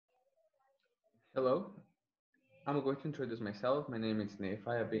Hello, I'm going to introduce myself. My name is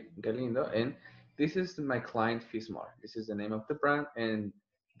Nefaya Galindo, and this is my client Fismar. This is the name of the brand, and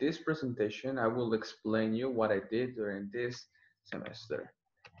this presentation I will explain you what I did during this semester.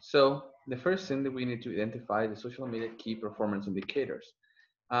 So the first thing that we need to identify the social media key performance indicators.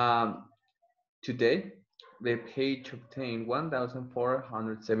 Um, Today, the page obtained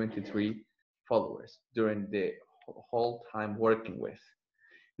 1,473 followers during the whole time working with.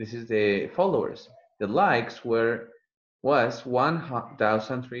 This is the followers. The likes was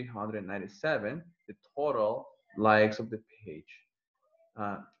 1,397. The total likes of the page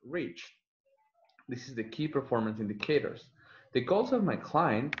reached. This is the key performance indicators. The goals of my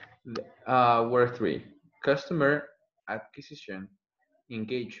client were three: customer acquisition,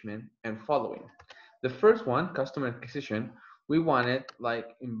 engagement, and following. The first one, customer acquisition, we wanted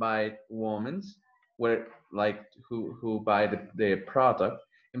like invite women where like who buy the product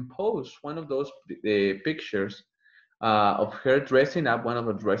and post one of those pictures of her dressing up one of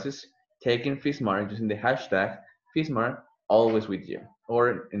the dresses taking Fismar using the hashtag Fismar always with you,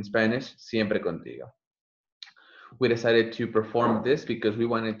 or in Spanish, siempre contigo. We decided to perform this because we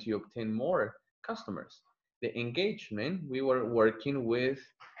wanted to obtain more customers. The engagement, we were working with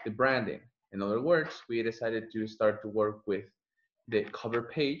the branding. In other words, we decided to start to work with the cover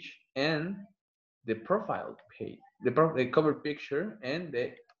page and the profile page, the cover picture and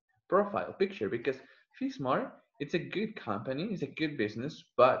the profile picture because Fismart, it's a good company, it's a good business,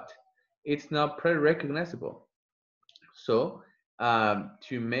 but it's not pre-recognizable. So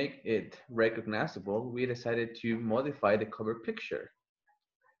to make it recognizable, we decided to modify the cover picture.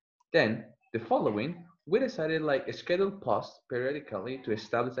 Then the following, we decided like schedule posts periodically to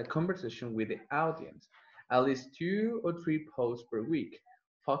establish a conversation with the audience, at least 2 or 3 posts per week,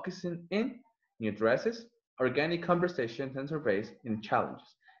 focusing in new dresses, organic conversations and surveys, and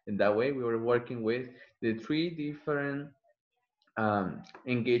challenges. In that way, we were working with the three different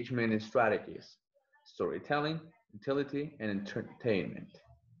engagement strategies: storytelling, utility, and entertainment.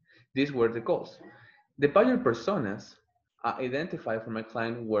 These were the goals. The buyer personas identified for my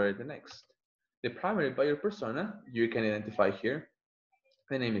client were the next. The primary buyer persona you can identify here.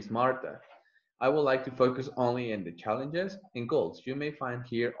 The name is Marta. I would like to focus only on the challenges and goals. You may find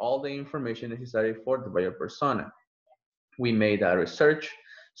here all the information necessary for the buyer persona. We made a research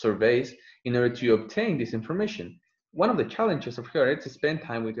surveys in order to obtain this information. One of the challenges of her is to spend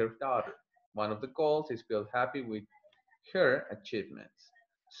time with her daughter. One of the goals is feel happy with her achievements.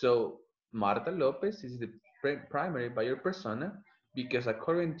 So Marta Lopez is the primary buyer persona because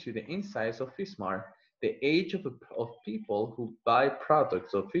according to the insights of Fismar, the age of people who buy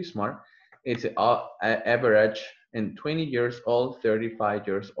products of Fismar is average in 20 years old, 35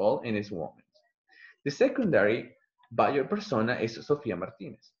 years old, and is women. The secondary buyer persona is Sofia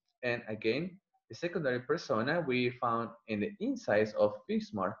Martinez. And again, the secondary persona we found in the insights of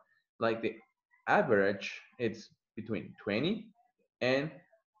Fismar, like the average, it's between 20 and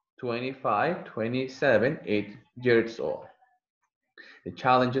 25, 27, 8 years old. The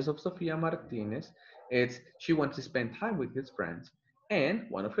challenges of Sofia Martinez is she wants to spend time with his friends, and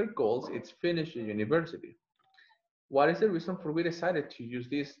one of her goals is finish the university. What is the reason for we decided to use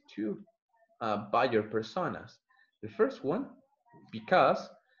these two buyer personas? The first one, because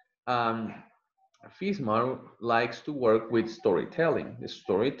um, Fismar likes to work with storytelling. The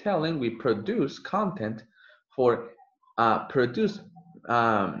storytelling, we produce content for produce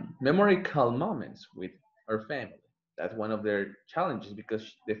memorial moments with our family. That's one of their challenges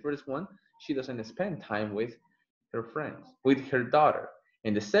because the first one, she doesn't spend time with her friends, with her daughter.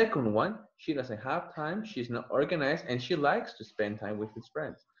 And the second one, she doesn't have time, she's not organized, and she likes to spend time with his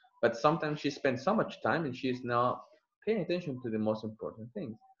friends. But sometimes she spends so much time and she's not paying attention to the most important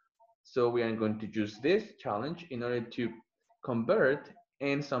things. So we are going to use this challenge in order to convert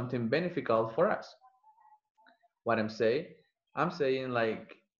in something beneficial for us. What I'm saying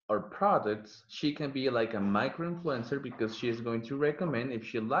like our products, she can be like a micro influencer because she is going to recommend if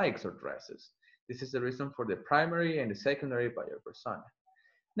she likes our dresses. This is the reason for the primary and the secondary buyer persona.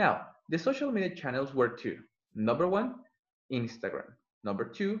 Now, the social media channels were two. Number one, Instagram. Number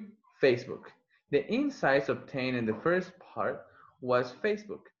two, Facebook. The insights obtained in the first part was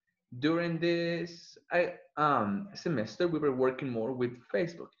Facebook. During this semester, we were working more with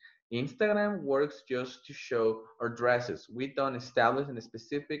Facebook. Instagram works just to show our dresses. We don't establish a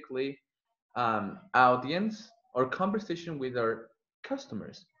specifically audience or conversation with our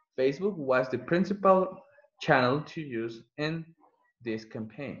customers. Facebook was the principal channel to use in this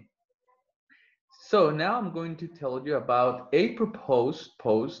campaign. So now I'm going to tell you about a proposed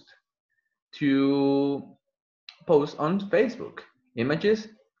post to post on Facebook. Images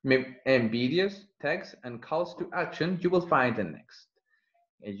And videos, text, and calls to action you will find the next.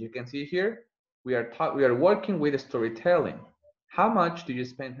 As you can see here, we are working with storytelling. How much do you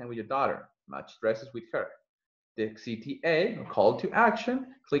spend time with your daughter? Much dresses with her. The CTA, call to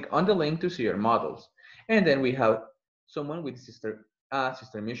action, click on the link to see your models. And then we have someone with sister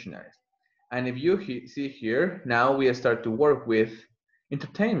missionaries. And if you see here, now we start to work with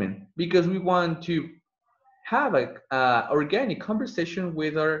entertainment because we want to have a organic conversation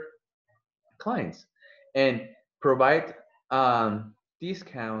with our clients and provide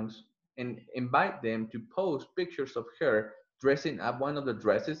discounts and invite them to post pictures of her dressing up one of the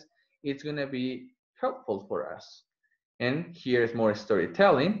dresses. It's going to be helpful for us. And here's more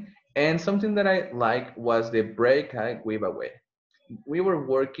storytelling. And something that I like was the breakout giveaway. We were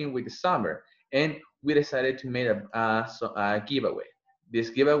working with the summer and we decided to make a giveaway. This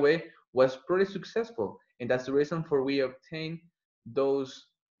giveaway was pretty successful, and that's the reason for we obtained those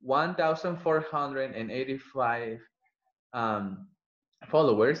 1,485 um,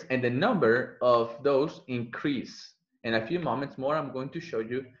 followers, and the number of those increase. In a few moments more, I'm going to show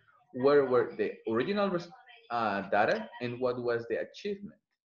you where were the original data and what was the achievement.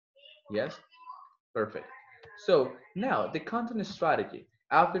 Yes, perfect. So now the content strategy.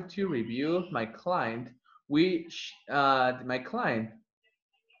 After to review my client, my client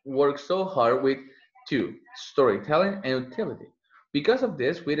worked so hard with two, storytelling and utility. Because of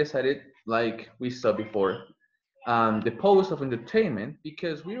this, we decided, like we saw before, the post of entertainment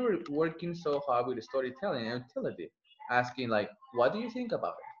because we were working so hard with the storytelling and utility, asking like, what do you think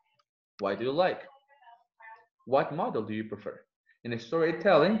about it? Why do you like? What model do you prefer? In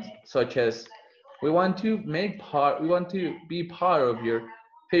storytelling, such as we want to be part of your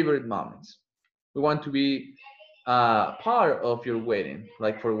favorite moments. We want to be part of your wedding,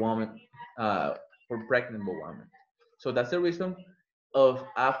 like for woman, for pregnant woman. So that's the reason of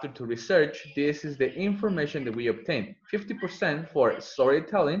after to research, this is the information that we obtain. 50% for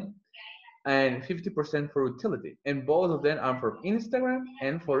storytelling and 50% for utility. And both of them are for Instagram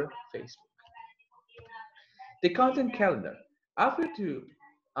and for Facebook. The content calendar. After to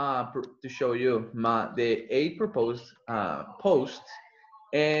show you the 8 proposed posts,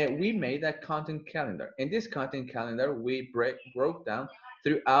 and we made a content calendar. In this content calendar, we broke down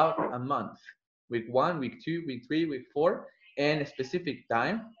throughout a month: week 1, week 2, week 3, week 4, and a specific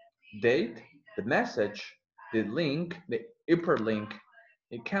time, date, the message, the link, the hyperlink,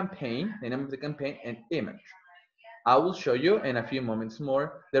 the campaign, the name of the campaign, and image. I will show you in a few moments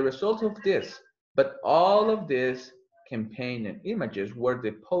more the results of this, but all of this campaign and images were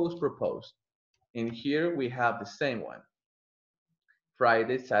the post proposed. And here we have the same one: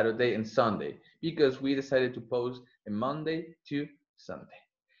 Friday, Saturday, and Sunday, because we decided to post a Monday to Sunday.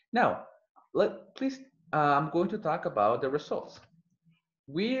 Now, please, I'm going to talk about the results.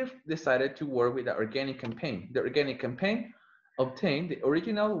 We've decided to work with the organic campaign. The organic campaign obtained, the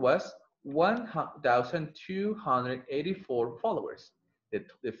original was 1,284 followers.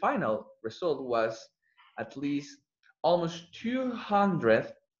 The final result was at least almost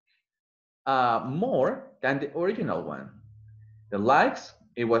 200 more than the original one. The likes,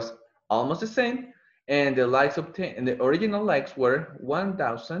 it was almost the same, and the likes obtained, and the original likes were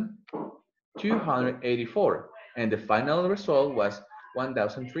 1,284, and the final result was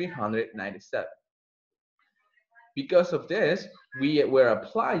 1,397. Because of this, we were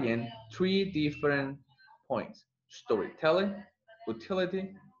applying 3 different points: storytelling,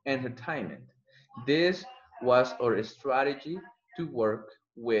 utility, entertainment. This was our strategy to work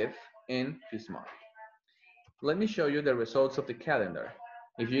with in Fismart. Let me show you the results of the calendar.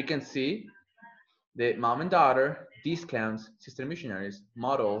 If you can see, the mom and daughter, discounts, sister missionaries,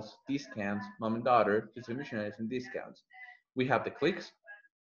 models, discounts, mom and daughter, sister missionaries, and discounts. We have the clicks,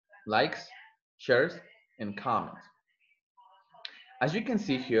 likes, shares, and comments. As you can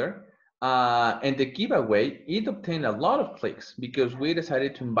see here, and the giveaway, it obtained a lot of clicks because we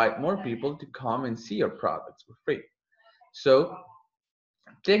decided to invite more people to come and see our products for free. So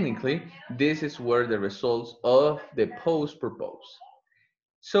technically, this is where the results of the post propose.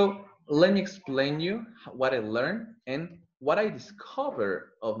 So let me explain you what I learned and what I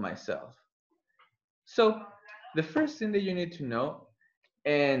discovered of myself. So the first thing that you need to know,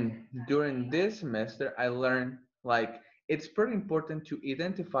 and during this semester, I learned like it's very important to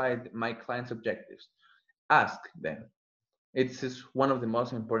identify my client's objectives. Ask them. It's just one of the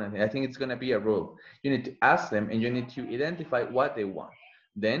most important things. I think it's going to be a rule. You need to ask them and you need to identify what they want.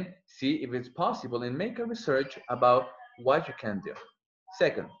 Then see if it's possible and make a research about what you can do.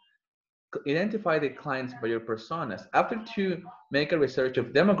 Second, Identify the client's buyer personas. After to make a research of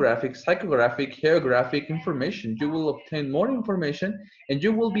demographic, psychographic, geographic information, you will obtain more information and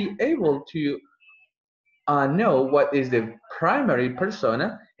you will be able to know what is the primary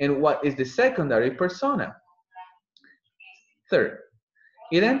persona and what is the secondary persona. Third,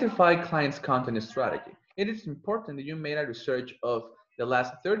 identify client's content strategy. It is important that you made a research of the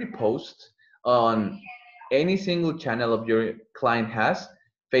last 30 posts on any single channel of your client has,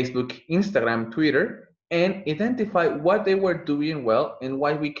 Facebook, Instagram, Twitter, and identify what they were doing well and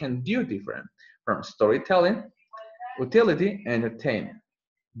what we can do different from storytelling, utility, and entertainment.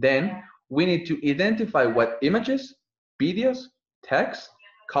 Then we need to identify what images, videos, text,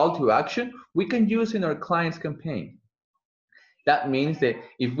 call to action we can use in our client's campaign. That means that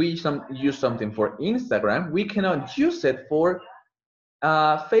if we use something for Instagram, we cannot use it for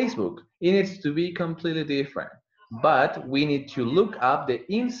Facebook. It needs to be completely different. But we need to look up the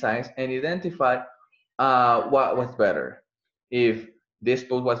insights and identify what was better. If this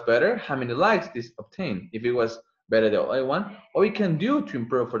post was better, how many likes this obtained? If it was better the other one, what we can do to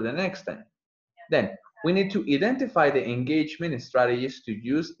improve for the next time. Then we need to identify the engagement strategies to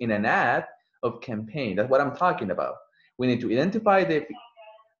use in an ad of campaign. That's what I'm talking about. We need to identify the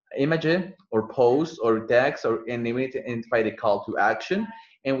image or post or text and we need to identify the call to action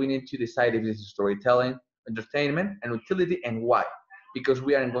and we need to decide if this is storytelling, entertainment, and utility and why. Because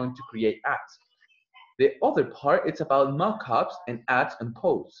we are going to create ads. The other part, it's about mockups and ads and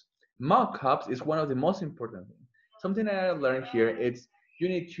posts. Mockups is one of the most important things. Something that I learned here is you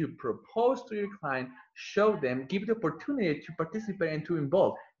need to propose to your client, show them, give the opportunity to participate and to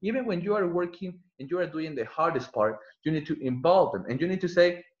involve. Even when you are working and you are doing the hardest part, you need to involve them and you need to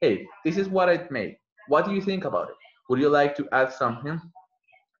say, hey, this is what I made. What do you think about it? Would you like to add something?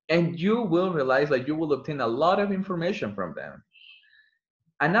 And you will realize that you will obtain a lot of information from them.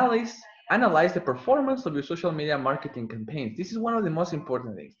 Analyze, analyze the performance of your social media marketing campaigns. This is one of the most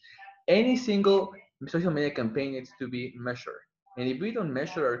important things. Any single social media campaign needs to be measured. And if we don't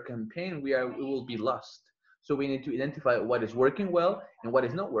measure our campaign, we will be lost. So we need to identify what is working well and what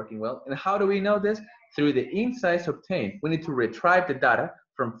is not working well. And how do we know this? Through the insights obtained. We need to retrieve the data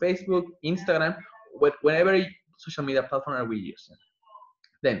from Facebook, Instagram, whatever social media platform are we using.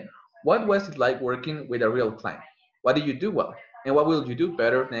 Then, what was it like working with a real client? What did you do well? And what will you do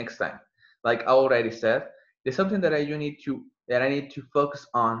better next time? Like I already said, there's something that I need to focus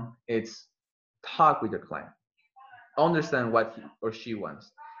on. It's talk with your client. Understand what he or she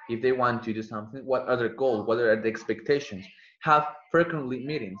wants. If they want to do something, what are their goals? What are the expectations? Have frequently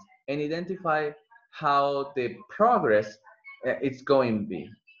meetings and identify how the progress it's going to be.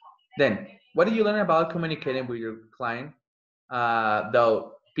 Then, what did you learn about communicating with your client?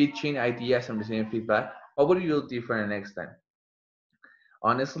 Though pitching ideas and receiving feedback, what would you do different next time?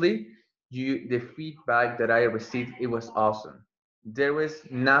 Honestly, the feedback that I received, it was awesome. There was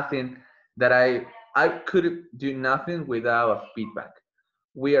nothing that I could do nothing without feedback.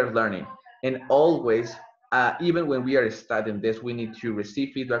 We are learning, and always, even when we are studying this, we need to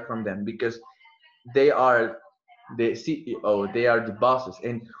receive feedback from them because they are the CEO, they are the bosses,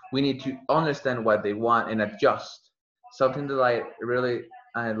 and we need to understand what they want and adjust. Something that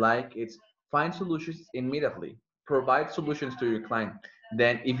I like is find solutions immediately. Provide solutions to your client.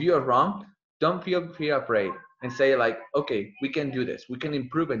 Then, if you are wrong, don't feel afraid and say like, okay, we can do this. We can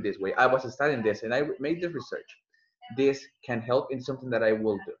improve in this way. I was studying this and I made this research. This can help in something that I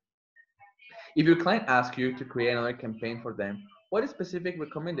will do. If your client asks you to create another campaign for them, what specific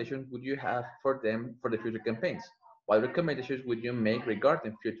recommendations would you have for them for the future campaigns? What recommendations would you make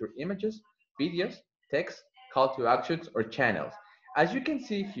regarding future images, videos, text, call to actions, or channels? As you can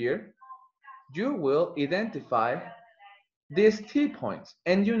see here, you will identify these key points.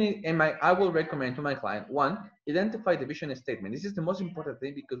 And I will recommend to my client, one, identify the vision statement. This is the most important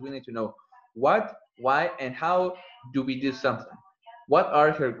thing because we need to know what, why, and how do we do something. What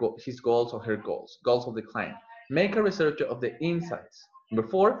are his goals or her goals of the client. Make a research of the insights. Number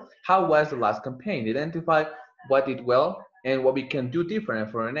four, how was the last campaign? Identify what did well and what we can do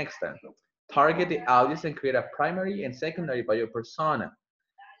different for the next time. Target the audience and create a primary and secondary buyer persona.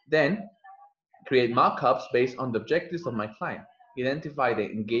 Then create mockups based on the objectives of my client. Identify the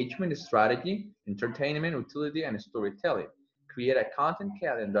engagement strategy, entertainment, utility, and storytelling. Create a content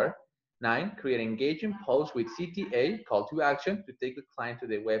calendar. 9. Create engaging posts with CTA, call to action, to take the client to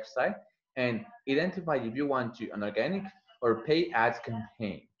the website. And identify if you want to an organic or pay ads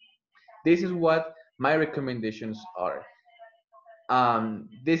campaign. This is what my recommendations are.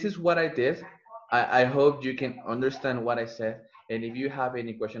 This is what I did. I hope you can understand what I said. And if you have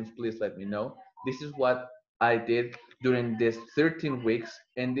any questions, please let me know. This is what I did during these 13 weeks,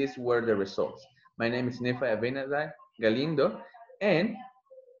 and these were the results. My name is Nifa Avenada Galindo, and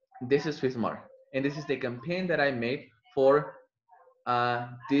this is Fismar, and this is the campaign that I made for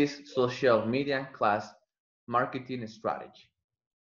this social media class marketing strategy.